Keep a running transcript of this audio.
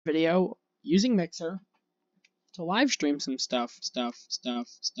video using Mixer to live stream some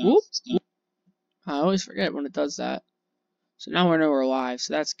Whoop. I always forget when it does that. So now we know we're live,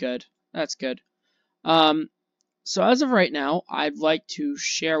 so that's good. That's good. So as of right now, I'd like to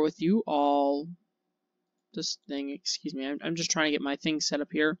share with you all this thing. Excuse me, I'm just trying to get my thing set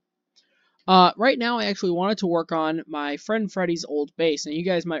up here. Right now, I actually wanted to work on my friend Freddy's old base. And you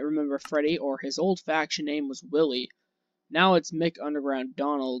guys might remember Freddy, or his old faction name was Willie. Now it's Mick Underground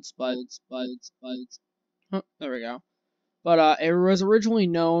Donald's, but oh, there we go. But it was originally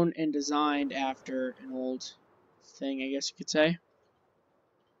known and designed after an old thing, I guess you could say.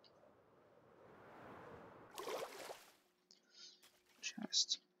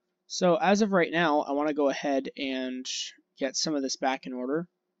 Chest. So as of right now, I want to go ahead and get some of this back in order.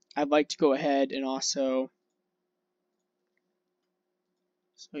 I'd like to go ahead and also...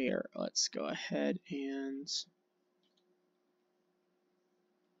 So here, let's go ahead and...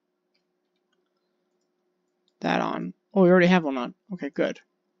 that on. Oh, we already have one on. Okay, good.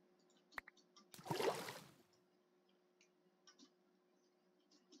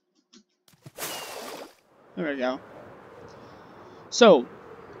 There we go. So,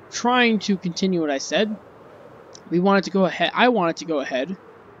 trying to continue what I said, I wanted to go ahead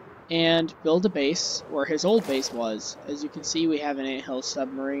and build a base where his old base was. As you can see, we have an anthill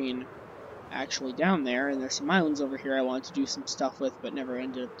submarine actually down there, and there's some islands over here I wanted to do some stuff with, but never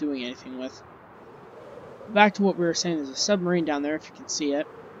ended up doing anything with. Back to what we were saying, there's a submarine down there, if you can see it,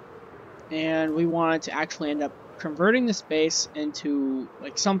 and we wanted to actually end up converting this base into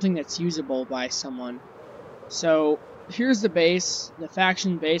like something that's usable by someone. So here's the base. The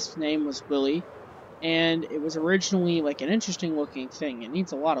faction base name was Willie, and it was originally like an interesting looking thing. It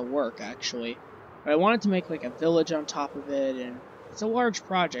needs a lot of work actually, but I wanted to make like a village on top of it, and it's a large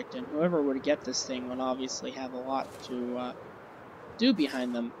project, and whoever would get this thing would obviously have a lot to do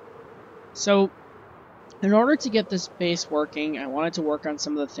behind them. So in order to get this base working, I wanted to work on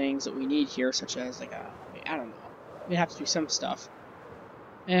some of the things that we need here, such as like I don't know, we have to do some stuff.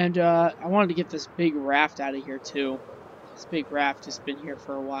 And I wanted to get this big raft out of here too. This big raft has been here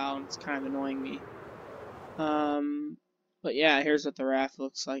for a while and it's kind of annoying me. But yeah, here's what the raft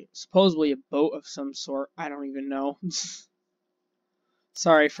looks like. Supposedly a boat of some sort. I don't even know.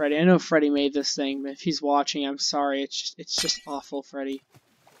 Sorry, Freddy. I know Freddy made this thing, but if he's watching, I'm sorry. It's just awful, Freddy.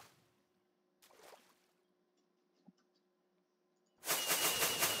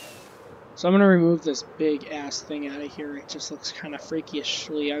 So I'm gonna remove this big ass thing out of here. It just looks kind of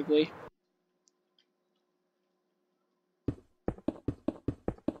freakishly ugly.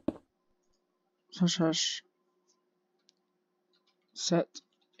 Shush. Set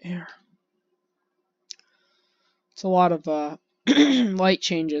air. It's a lot of light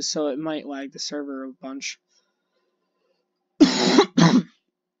changes, so it might lag the server a bunch.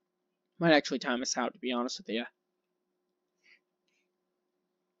 Might actually time us out, to be honest with you.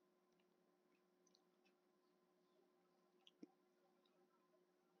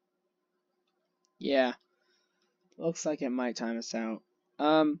 Yeah, looks like it might time us out.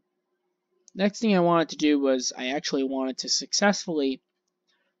 Next thing I wanted to do was I actually wanted to successfully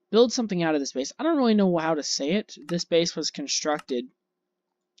build something out of this base. I don't really know how to say it. This base was constructed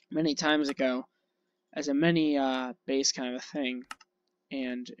many times ago as a mini base kind of a thing,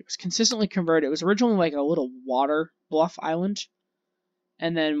 and it was consistently converted. It was originally like a little water bluff island,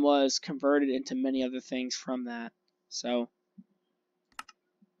 and then was converted into many other things from that. So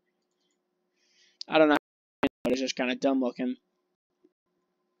I don't know, but it's just kind of dumb looking.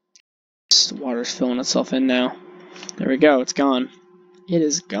 The water's filling itself in now. There we go, it's gone. It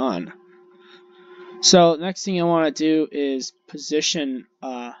is gone. So next thing I want to do is position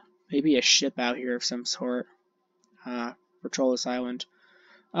maybe a ship out here of some sort. Patrol this island.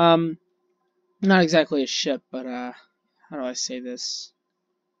 Not exactly a ship, but how do I say this?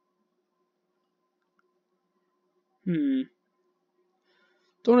 Don't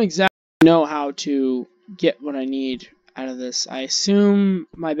exactly know how to get what I need out of this. I assume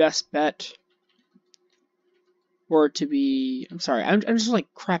my best bet were to be... I'm sorry, I'm just like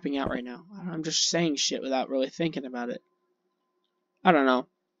crapping out right now. I'm just saying shit without really thinking about it. I don't know.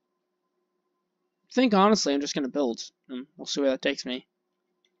 Think honestly, I'm just going to build. And we'll see where that takes me.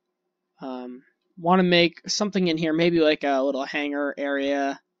 Want to make something in here, maybe like a little hangar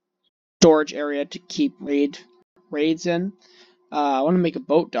area, storage area to keep raids in. I want to make a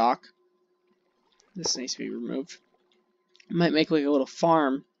boat dock. This needs to be removed. I might make like a little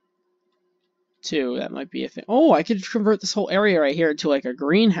farm too. That might be a thing. Oh, I could convert this whole area right here into like a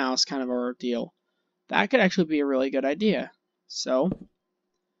greenhouse kind of a ordeal. That could actually be a really good idea. So,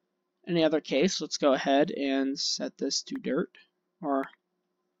 any other case, let's go ahead and set this to dirt. Or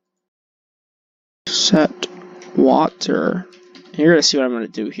Set water. You're gonna see what I'm gonna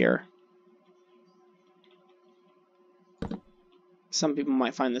do here. Some people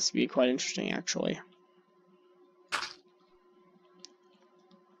might find this to be quite interesting, actually.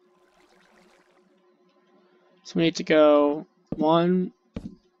 So we need to go 1,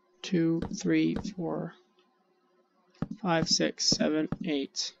 2, 3, 4, 5, 6, 7,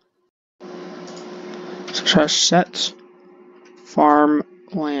 8. So set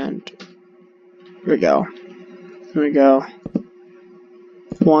farmland. Here we go. Here we go.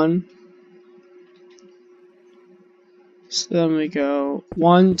 1. So then we go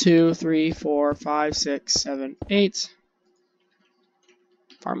 1, 2, 3, 4, 5, 6, 7, 8.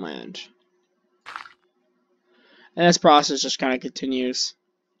 Farmland. And this process just kind of continues.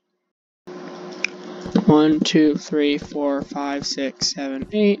 1, 2, 3, 4, 5, 6, 7,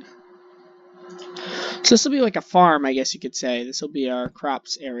 8. So this will be like a farm, I guess you could say. This will be our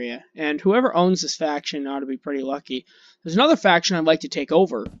crops area. And whoever owns this faction ought to be pretty lucky. There's another faction I'd like to take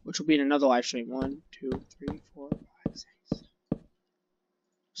over, which will be in another live stream. 1, 2, 3, 4, 5, 6.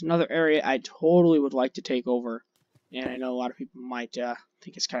 There's another area I totally would like to take over. And I know a lot of people might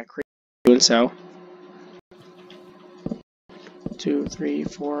think it's kind of crazy doing so. 2, 3,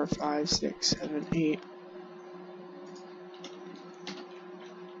 4, 5, 6, 7, 8.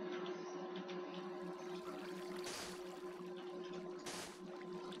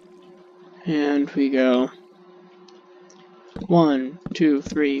 And we go 1, 2,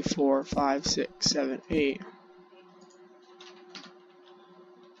 3, 4, 5, 6, 7, 8.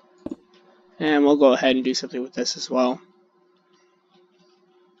 And we'll go ahead and do something with this as well.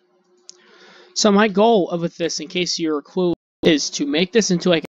 So my goal with this, in case you're a clue, is to make this into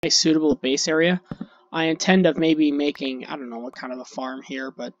like a suitable base area. I intend of maybe making, I don't know what kind of a farm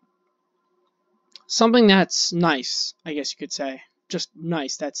here, but something that's nice, I guess you could say. Just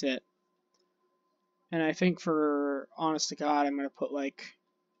nice, that's it. And I think for, honest to God, I'm going to put like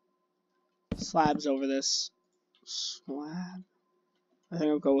slabs over this. Slab? I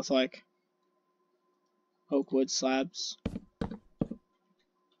think I'll go with like oak wood slabs.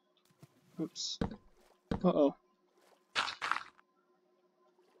 Oops. Uh-oh.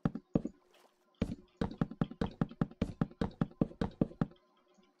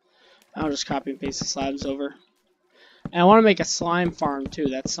 I'll just copy and paste the slabs over. And I want to make a slime farm too.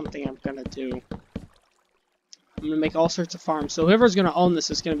 That's something I'm going to do. I'm going to make all sorts of farms. So whoever's going to own this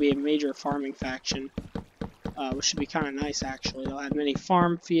is going to be a major farming faction. Which should be kind of nice, actually. They'll have many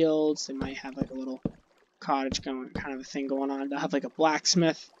farm fields. They might have like a little cottage kind of a thing going on. They'll have like a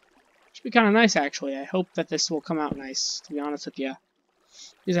blacksmith. Should be kind of nice, actually. I hope that this will come out nice, to be honest with you.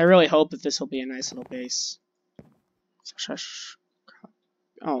 Because I really hope that this will be a nice little base.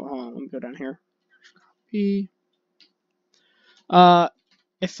 Oh, hold on. Let me go down here. Copy.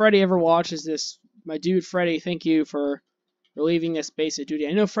 If Freddy ever watches this, my dude Freddy, thank you for relieving this base of duty.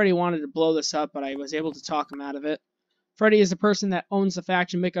 I know Freddy wanted to blow this up, but I was able to talk him out of it. Freddy is the person that owns the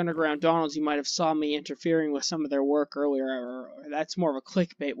faction Mick Underground Donalds. You might have saw me interfering with some of their work earlier, or that's more of a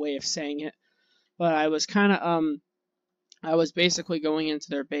clickbait way of saying it. But I was kind of, I was basically going into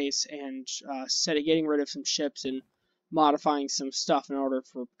their base and getting rid of some ships and modifying some stuff in order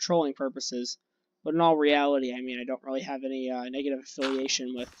for patrolling purposes. But in all reality, I mean, I don't really have any negative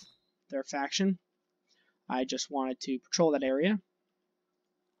affiliation with their faction. I just wanted to patrol that area.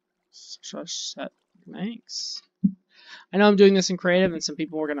 Set. Thanks. I know I'm doing this in creative, and some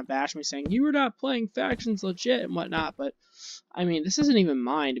people were going to bash me saying, you were not playing factions legit and whatnot, but, I mean, this isn't even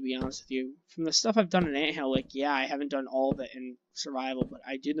mine, to be honest with you. From the stuff I've done in Anthill, like, yeah, I haven't done all of it in Survival, but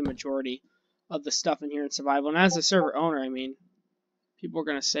I do the majority of the stuff in here in Survival. And as a server owner, I mean, people are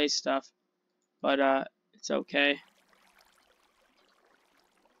going to say stuff, but it's okay.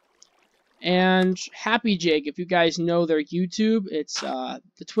 And Happy Jig, if you guys know their YouTube, it's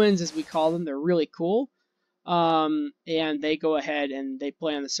the twins, as we call them. They're really cool. And they go ahead and they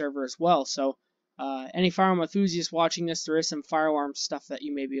play on the server as well. So any firearm enthusiasts watching this, there is some firearm stuff that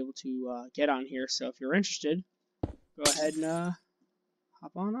you may be able to get on here. So if you're interested, go ahead and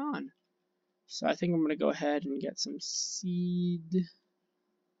hop on. So I think I'm going to go ahead and get some seed.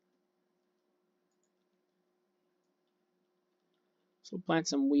 So we'll plant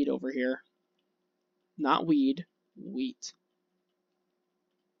some wheat over here. Not weed, wheat.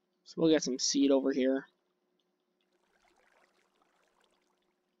 So we'll get some seed over here.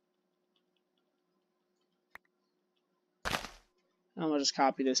 And we'll just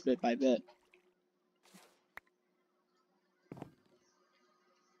copy this bit by bit.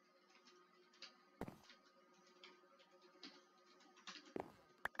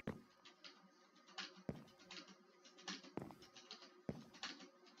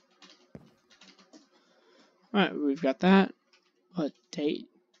 Alright, we've got that. What date?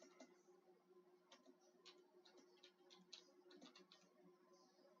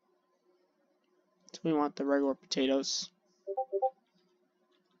 So we want the regular potatoes.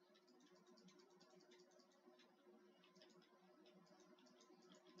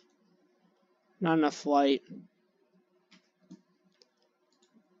 Not enough light.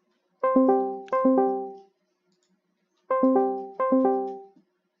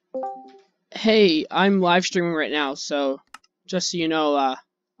 Hey, I'm live streaming right now, so just so you know,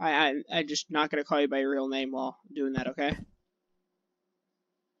 I just not gonna call you by your real name while doing that, okay?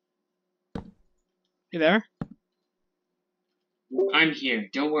 You there? I'm here,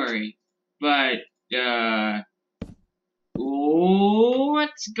 don't worry. But,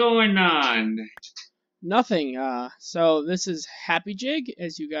 what's going on? Nothing. So this is Happy Jig,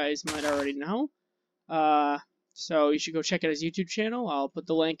 as you guys might already know. So you should go check out his YouTube channel. I'll put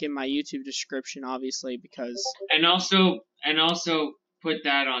the link in my YouTube description, obviously, because And also put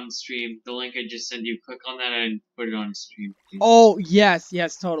that on stream. The link I just sent you, click on that and put it on stream, please. oh yes,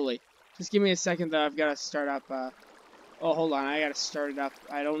 totally. Just give me a second though. I've got to start up. Oh, hold on. I got to start it up.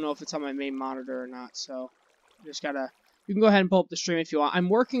 I don't know if it's on my main monitor or not, so just gotta. You can go ahead and pull up the stream if you want. I'm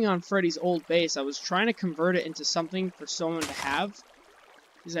working on Freddy's old base. I was trying to convert it into something for someone to have.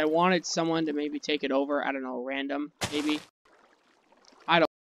 Because I wanted someone to maybe take it over. I don't know, random, maybe. I don't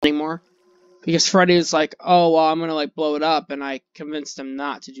know anymore. Because Freddy was like, oh, well, I'm going to, like, blow it up. And I convinced him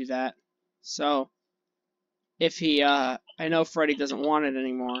not to do that. So, if he, I know Freddy doesn't want it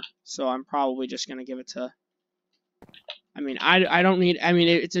anymore. So I'm probably just going to give it to... I mean, I don't need... I mean,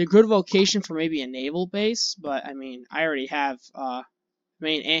 it's a good location for maybe a naval base. But, I mean, I already have,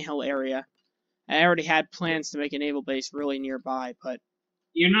 main anthill area. I already had plans to make a naval base really nearby, but...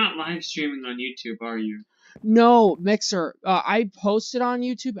 You're not live streaming on YouTube, are you? No, Mixer. I posted on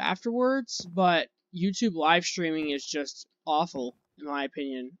YouTube afterwards, but YouTube live streaming is just awful, in my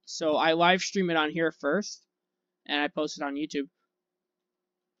opinion. So I live stream it on here first, and I post it on YouTube.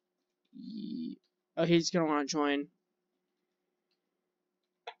 Oh, he's going to want to join.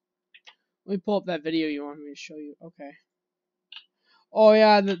 Let me pull up that video you wanted me to show you. Okay. Oh,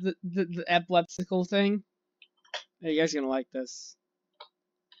 yeah, the epileptical thing. Hey, you guys are going to like this.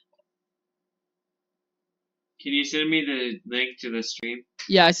 Can you send me the link to the stream?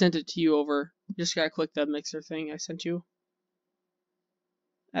 Yeah, I sent it to you over. Just gotta click that Mixer thing I sent you.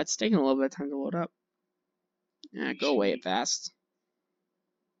 That's taking a little bit of time to load up. Yeah, go away fast.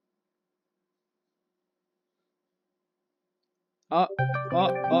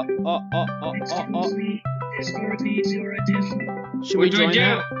 Should we join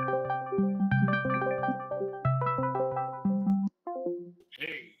now?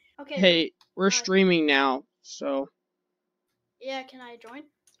 Okay. Hey, we're streaming now, so. Yeah, can I join?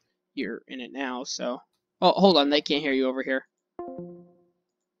 You're in it now, so. Oh, hold on, they can't hear you over here.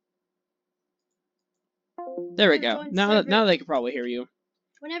 There we go. Now they can probably hear you.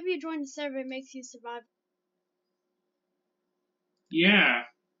 Whenever you join the server, it makes you survive. Yeah.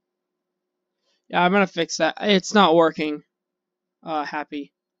 Yeah, I'm gonna fix that. It's not working.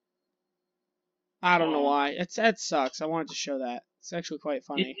 Happy. I don't know why. That sucks. I wanted to show that. It's actually quite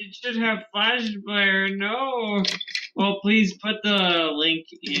funny. It should have Flash Player. No. Well, please put the link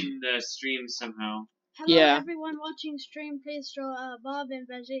in the stream somehow. Hello, Yeah. everyone watching stream. Please show Bob and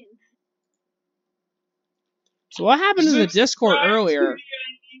Veggie. So what happened to the Discord earlier?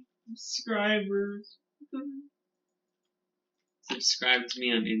 Subscribers. Subscribe to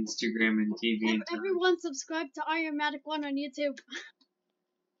me on Instagram and TV. Everyone subscribe to Ironmatic1 on YouTube.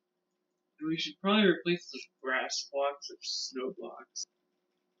 We should probably replace the grass blocks with snow blocks.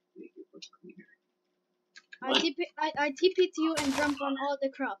 Make it look cleaner. I TP to you and jump on all the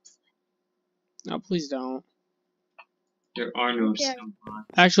crops. No, please don't. There are no snow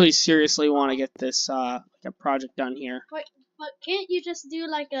blocks. I actually seriously want to get this like a project done here. Wait, but can't you just do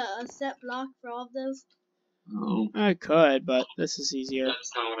like a set block for all of those? Oh. I could, but this is easier.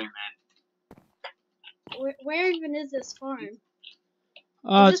 That's not what I meant. Where even is this farm?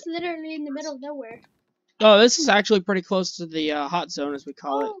 It's just literally in the middle of nowhere. Oh, this is actually pretty close to the hot zone, as we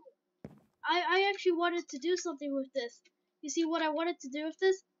call it. I actually wanted to do something with this. You see, what I wanted to do with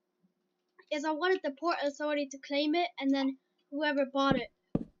this is I wanted the Port Authority to claim it, and then whoever bought it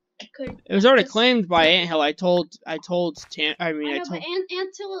could. It was already claimed by Anthill. I told but Anthill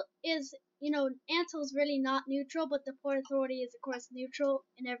is, Anthill's really not neutral, but the Port Authority is of course neutral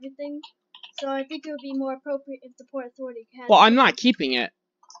in everything. So I think it would be more appropriate if the Port Authority had. Well, I'm not keeping it.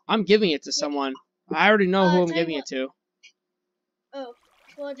 I'm giving it to someone. I already know who I'm giving it to. Oh,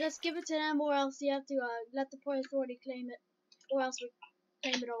 well, just give it to them, or else you have to let the Port Authority claim it, or else we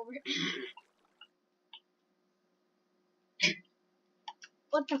claim it over.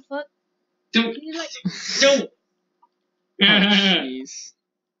 What the fuck? Don't. Can you, like... Don't. Oh, jeez.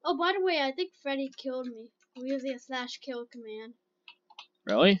 Oh, by the way, I think Freddy killed me. I'm using a /kill command.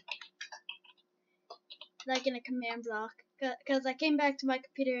 Really? Like in a command block. Because I came back to my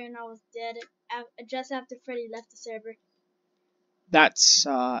computer and I was dead just after Freddy left the server. That's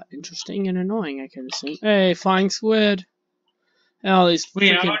interesting and annoying, I can assume. Hey, flying squid. All these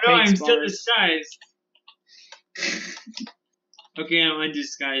Wait, freaking oh no, I'm pig still spawners. disguised. Okay, I'm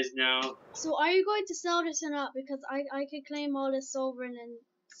undisguised now. So are you going to sell this or not? Because I could claim all this silver and then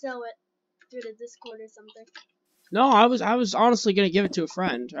sell it through the Discord or something. No, I was honestly gonna give it to a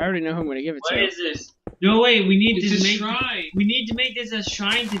friend. I already know who I'm gonna give it What to. is this? No, wait, we need It's to a make shrine. We need to make this a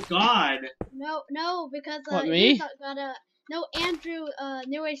shrine to God. No, because What, he's me? not gonna. No, Andrew,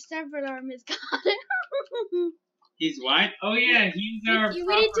 New Age server alarm is got it. He's what? Oh yeah, he's our we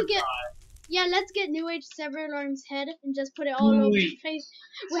proper need to get. God. Yeah, let's get New Age server alarm's head and just put it all over the Wait. place.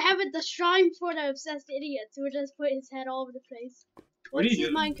 We have it the shrine for the obsessed idiots. We'll just put his head all over the place. What are What's you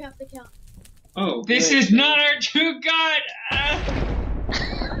his doing? Minecraft account? Oh, This good. is not our true God!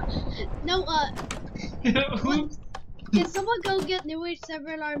 No, Who? can someone go get New Age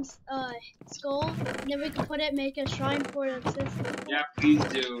server alarm's skull, and then we can put it, make a shrine for the obsessed people? Yeah, please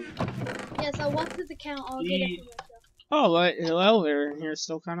do. Yeah, so what's his account? I'll get it for myself. Oh, but the elevator in here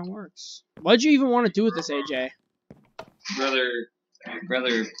still kind of works. What'd you even want to do with this, AJ?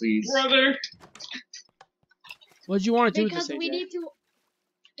 Brother, please. Brother! What'd you want to do with Because this, AJ?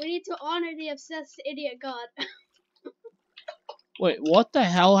 we need to honor the obsessed idiot god. Wait, what the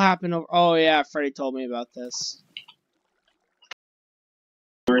hell happened over? Oh yeah, Freddy told me about this.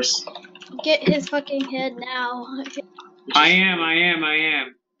 Get his fucking head now. I am.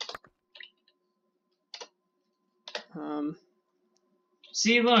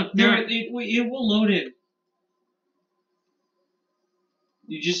 See, look, No, there. it will load it.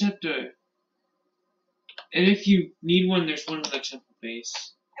 You just have to... And if you need one, there's one in the temple base.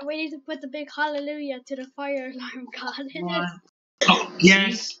 And we need to put the big hallelujah to the fire alarm god in it. Oh,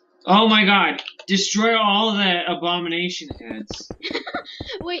 yes. Oh my God! Destroy all the abomination heads.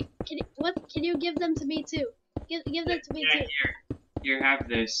 Wait, can you give them to me too? Give them to me Yeah, too. here, have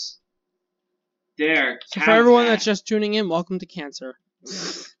this. There. So have for everyone that. that's just tuning in, welcome to Cancer.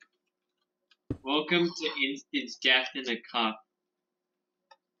 Welcome to instant death in a cup.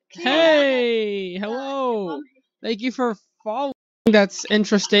 Hey, hello. Thank you for following. That's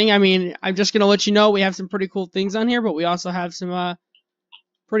interesting. I mean, I'm just gonna let you know we have some pretty cool things on here, but we also have some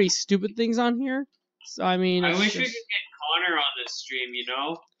pretty stupid things on here. So I mean, I it's wish we could just- get Connor on this stream, you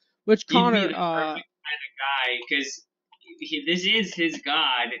know? which He'd be Connor? the perfect kind of guy, because this is his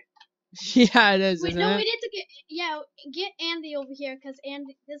god. Yeah, it is, Wait, isn't no, it? we need to get Andy over here because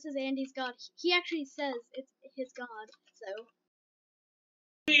this is Andy's god. He actually says it's his god. So.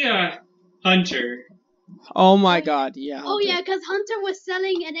 The Hunter. Oh my God, yeah. Oh Hunter. yeah, because Hunter was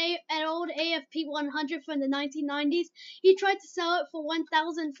selling an old AFP 100 from the 1990s. He tried to sell it for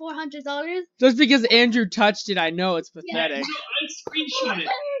 $1,400. Just because Andrew touched it, I know it's Yeah. pathetic. I screenshot it.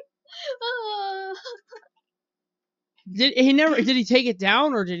 Did he take it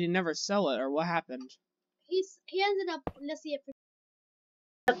down or did he never sell it or what happened? He ended up, let's see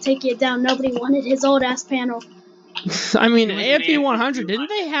it, taking it down. Nobody wanted his old ass panel. I mean, It was an AFP 100 AFP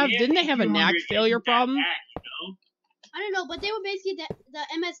didn't they have a NAC 200 failure isn't that problem? bad, you know? I don't know, but they were basically the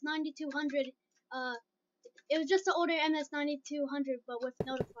MS9200. It was just the older MS9200, but with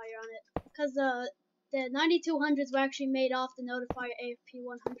notifier on it. Because the 9200s were actually made off the notifier AFP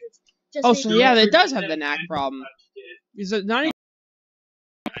 100s. Just Oh, so so you yeah, know. it does have the NAC problem. Is it 90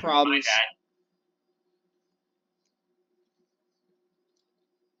 problems?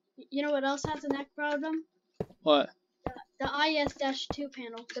 You know what else has a NAC problem? What? The IS-2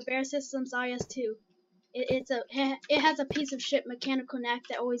 panel, the Bear Systems IS-2. It has a piece of shit mechanical NAC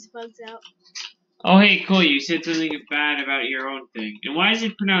that always bugs out. Oh, hey, cool, you said something bad about your own thing. And why is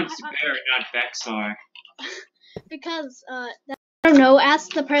it pronounced Bear, not Bexar? Because I don't know.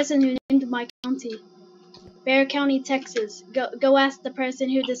 Ask the person who named my county, Bear County, Texas. Go ask the person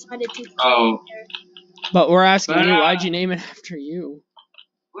who decided to. Oh. But we're asking But, you, why'd you name it after you?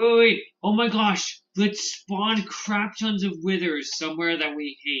 Wait. Oh my gosh. Let's spawn crap tons of withers somewhere that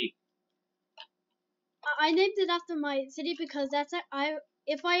we hate. I named it after my city because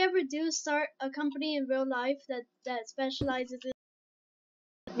if I ever do start a company in real life that specializes in,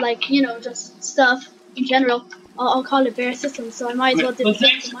 like, you know, just stuff in general, I'll call it Bear Systems. So I might as well do. Well,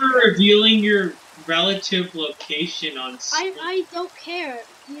 thanks for revealing your relative location on Steam. I don't care.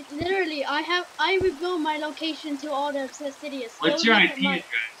 Literally, I reveal my location to all the obsessed idiots. What's Go your look at IP my- address?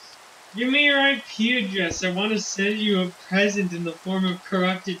 Give me your IP address. I want to send you a present in the form of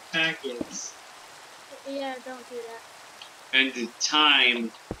corrupted packets. Yeah, don't do that. And the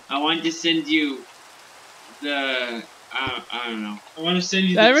time. I want to send you the. I don't know. I want to send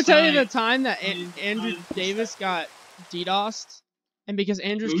you Did I the ever tell you the time. time that Time, Andrew time, Davis got DDoSed? And because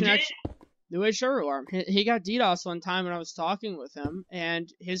Andrew's Who did? connection, the way sure he got DDoSed one time when I was talking with him, and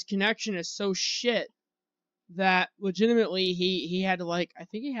his connection is so shit that legitimately he had to I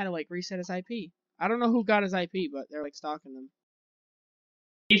think he had to reset his IP. I don't know who got his IP, but they're stalking them.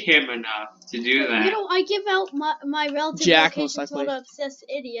 Hate him enough to do that. You know, I give out my relative Jack, most location to all likely. the obsessed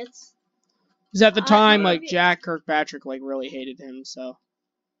idiots. Because at the time, if you- Jack Kirkpatrick really hated him, so.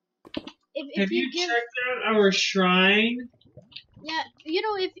 If Have you give, checked out our shrine? yeah, you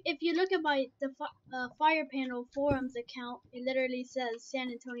know, if you look at the Fire Panel forums account, it literally says San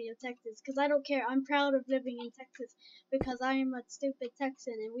Antonio, Texas. Because I don't care. I'm proud of living in Texas because I am a stupid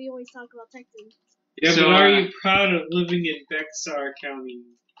Texan, and we always talk about Texans. Yeah, So, but are you proud of living in Bexar County?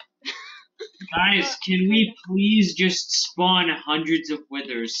 Guys, can we please just spawn hundreds of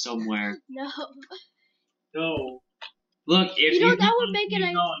withers somewhere? No. No. Look, if You know, that don't would make give it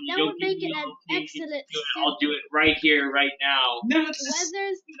me all- you that don't would give make me it all an location, excellent I'll do it right here, right now. No, it's a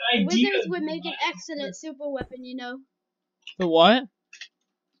Withers stupid idea. Withers would make an excellent super weapon, you know. The what?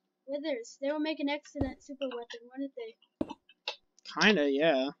 Withers. They would make an excellent super weapon, wouldn't they? Kinda,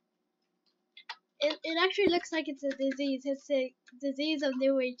 yeah. It actually looks like it's a disease. It's a disease of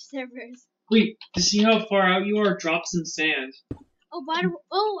New Age servers. Wait, to see how far out you are, drop some sand. Oh, by the way,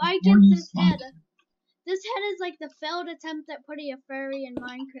 I Where get you this from? head. This head is like the failed attempt at putting a furry in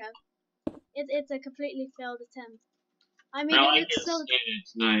Minecraft. It's a completely failed attempt. I mean, I it like looks his so skin,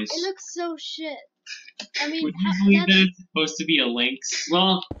 it's nice. it looks so shit. I mean, Would you believe that that's, it's supposed to be a lynx?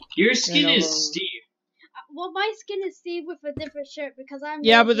 Well, your skin no, is Steve. well, my skin is Steve with a different shirt because I'm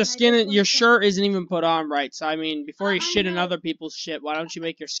Yeah, lazy but the and I skin, just want your some- shirt isn't even put on right. So I mean, before you I shit in know. other people's shit, why don't you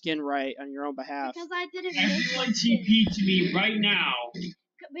make your skin right on your own behalf? Because I didn't make Everyone my skin. TP to me right now.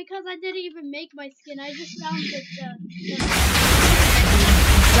 Because I didn't even make my skin. I just found the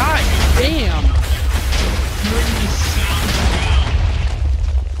God damn! Turn the sound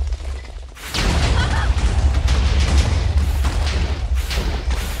down.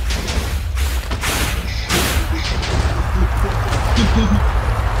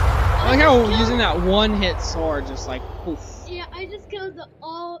 I like how using that one-hit sword just poof. Yeah, I just killed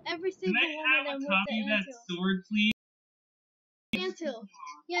every Can single I one have of a them with copy the of that antil. sword, please? Antil.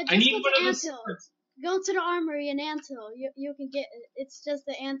 Yeah, I just need go one to of the Antil. swords. Go to the armory in Antil. You can get it. It's just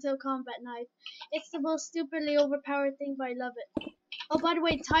the Antil combat knife. It's the most stupidly overpowered thing, but I love it. Oh, by the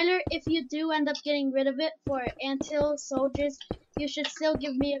way, Tyler, if you do end up getting rid of it for Antil soldiers, you should still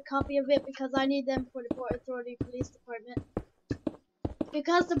give me a copy of it because I need them for the Port Authority Police Department.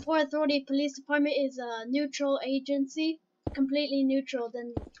 Because the Port Authority Police Department is a neutral agency, completely neutral,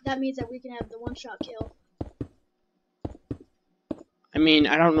 then that means that we can have the one-shot kill. I mean,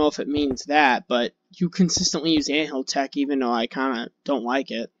 I don't know if it means that, but you consistently use anthill tech, even though I kind of don't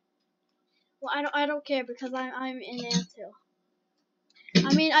like it. Well, I don't care because I'm in Antil.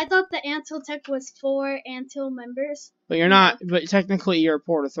 I mean, I thought the Antil tech was for Antil members. But you're not. But technically, you're a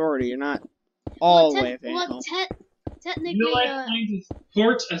port authority. You're not all the way of anthill. Technically, You know what? Kind of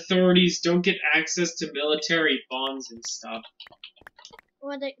port authorities don't get access to military bonds and stuff.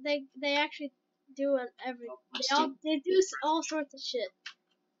 well, they actually do it they do all sorts of shit,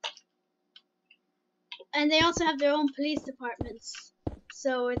 and they also have their own police departments.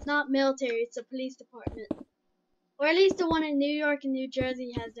 So it's not military; it's a police department, or at least the one in New York and New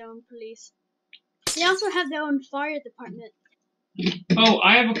Jersey has their own police. They also have their own fire department. Oh,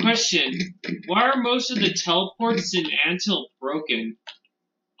 I have a question. Why are most of the teleports in Antil broken?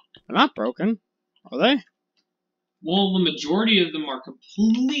 They're not broken, are they? Well, the majority of them are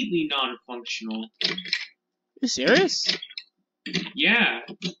completely non-functional. You serious? Yeah.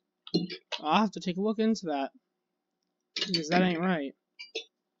 I'll have to take a look into that. Because that ain't right.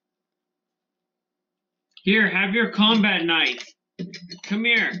 Here, have your combat knife. Come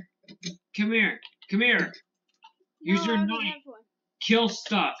here. Come here. Come here. Use No, your I already knife. have one. Kill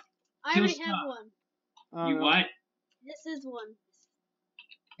stuff. I Kill already have stuff. one. You what? This is one.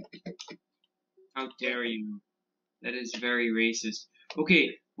 How dare you? That is very racist.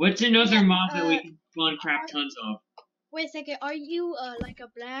 Okay, what's another Yeah, mob that we can spawn crap tons of? Wait a second, are you like a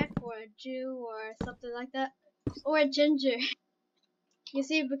black or a Jew or something like that? Or a ginger? You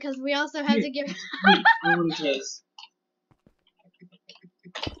see, because we also have to give. Wait, I want to test.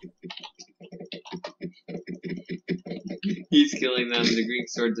 He's killing them. The Greek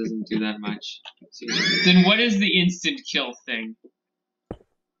sword doesn't do that much. See? Then what is the instant kill thing?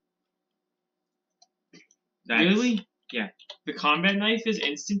 Nice. Really? Yeah. The combat knife is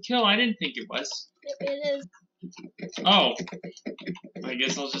instant kill? I didn't think it was. It is. Oh. I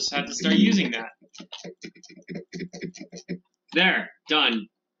guess I'll just have to start using that. There. Done.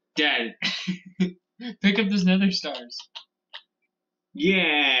 Dead. Pick up those nether stars.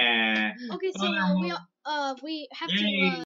 Yeah. Okay, so Oh, we have Yay. to